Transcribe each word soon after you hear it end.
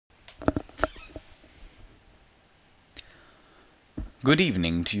Good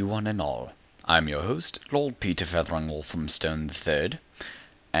evening to you one and all. I'm your host, Lord Peter Feathering Walthamstone III,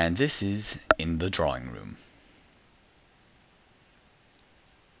 and this is In the Drawing Room.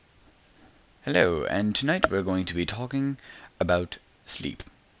 Hello, and tonight we're going to be talking about sleep.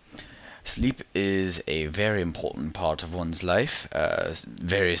 Sleep is a very important part of one's life.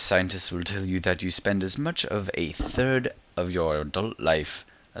 Various scientists will tell you that you spend as much of a third of your adult life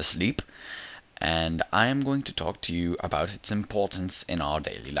asleep, and I am going to talk to you about its importance in our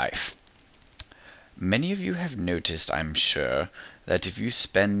daily life. Many of you have noticed, I'm sure, that if you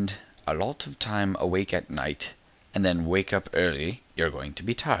spend a lot of time awake at night and then wake up early, you're going to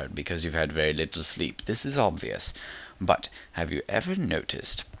be tired because you've had very little sleep. This is obvious. But have you ever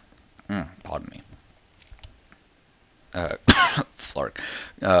noticed, pardon me, uh, Flork,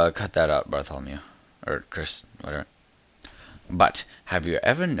 cut that out, Bartholomew, or Chris, whatever. But have you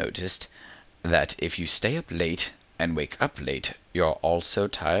ever noticed that if you stay up late and wake up late, you're also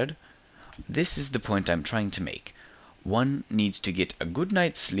tired? This is the point I'm trying to make. One needs to get a good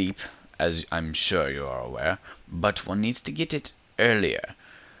night's sleep, as I'm sure you are aware, but one needs to get it earlier.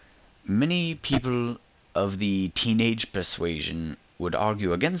 Many people of the teenage persuasion would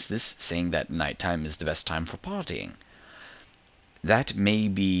argue against this, saying that nighttime is the best time for partying. That may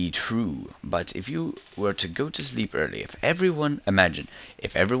be true, but if you were to go to sleep early, if everyone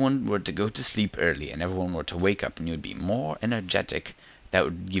were to go to sleep early and everyone were to wake up and you'd be more energetic, that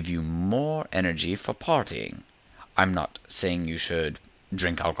would give you more energy for partying. I'm not saying you should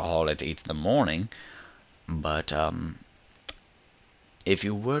drink alcohol at 8 in the morning, but if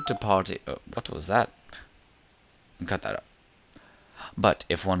you were to party, what was that? Cut that up. But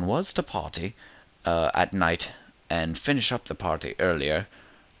if one was to party at night and finish up the party earlier,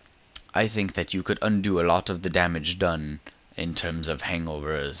 I think that you could undo a lot of the damage done in terms of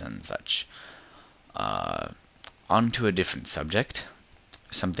hangovers and such. Uh, On to a different subject,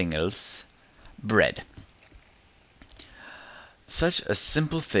 something else. Bread. Such a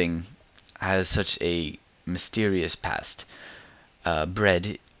simple thing has such a mysterious past.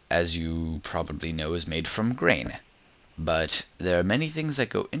 Bread, as you probably know, is made from grain. But there are many things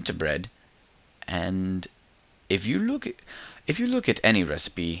that go into bread, and if you look at, if you look at any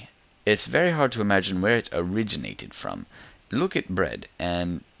recipe, it's very hard to imagine where it originated from. Look at bread,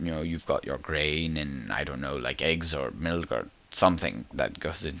 and you've got your grain and I don't know, like eggs or milk or something that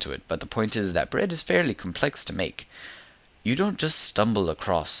goes into it. But the point is that bread is fairly complex to make. You don't just stumble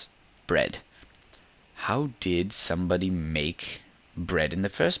across bread. How did somebody make bread in the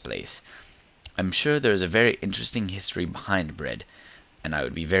first place? I'm sure there's a very interesting history behind bread, and I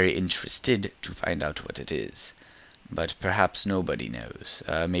would be very interested to find out what it is. But perhaps nobody knows.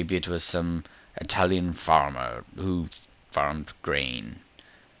 Maybe it was some Italian farmer who farmed grain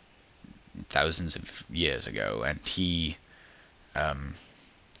thousands of years ago, and he, um,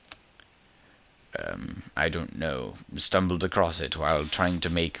 I don't know, stumbled across it while trying to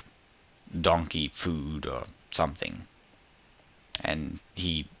make donkey food or something. And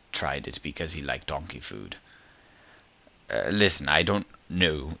he tried it because he liked donkey food. Listen, I don't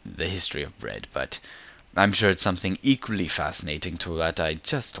know the history of bread, but I'm sure it's something equally fascinating to what I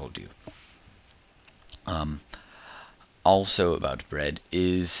just told you. Um, Also about bread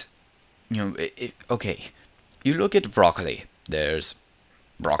is, okay, you look at broccoli. There's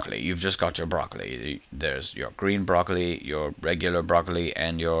broccoli. You've just got your broccoli. There's your green broccoli, your regular broccoli,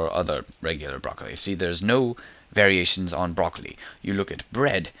 and your other regular broccoli. See, there's no variations on broccoli. You look at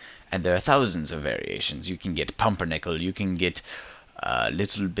bread, and there are thousands of variations. You can get pumpernickel. You can get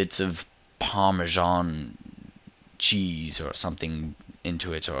little bits of Parmesan cheese or something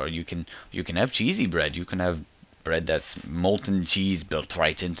into it, or you can have cheesy bread. You can have bread that's molten cheese built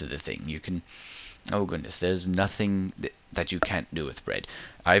right into the thing. You can, oh goodness, there's nothing that you can't do with bread.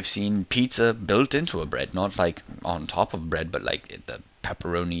 I've seen pizza built into a bread, not like on top of bread, but like the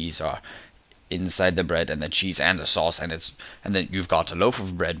pepperonis are inside the bread and the cheese and the sauce, and then you've got a loaf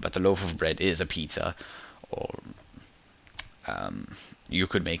of bread, but the loaf of bread is a pizza. Or you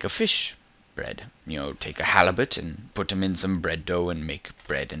could make a fish bread. Take a halibut and put them in some bread dough and make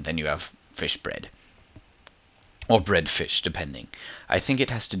bread, and then you have fish bread. Or bread fish, depending. I think it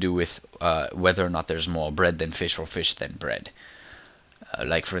has to do with whether or not there's more bread than fish or fish than bread.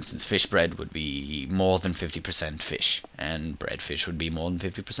 Like, for instance, fish bread would be more than 50% fish, and bread fish would be more than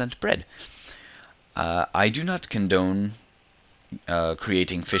 50% bread. I do not condone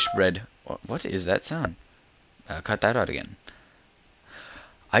creating fish bread. What is that sound? Cut that out again.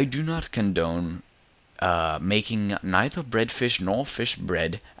 I do not condone making neither bread fish nor fish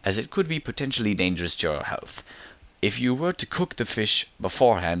bread, as it could be potentially dangerous to your health. if you were to cook the fish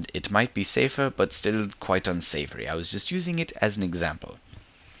beforehand, it might be safer, but still quite unsavory. I was just using it as an example.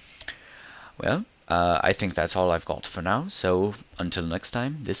 Well, I think that's all I've got for now, so until next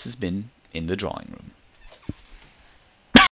time, this has been In the Drawing Room.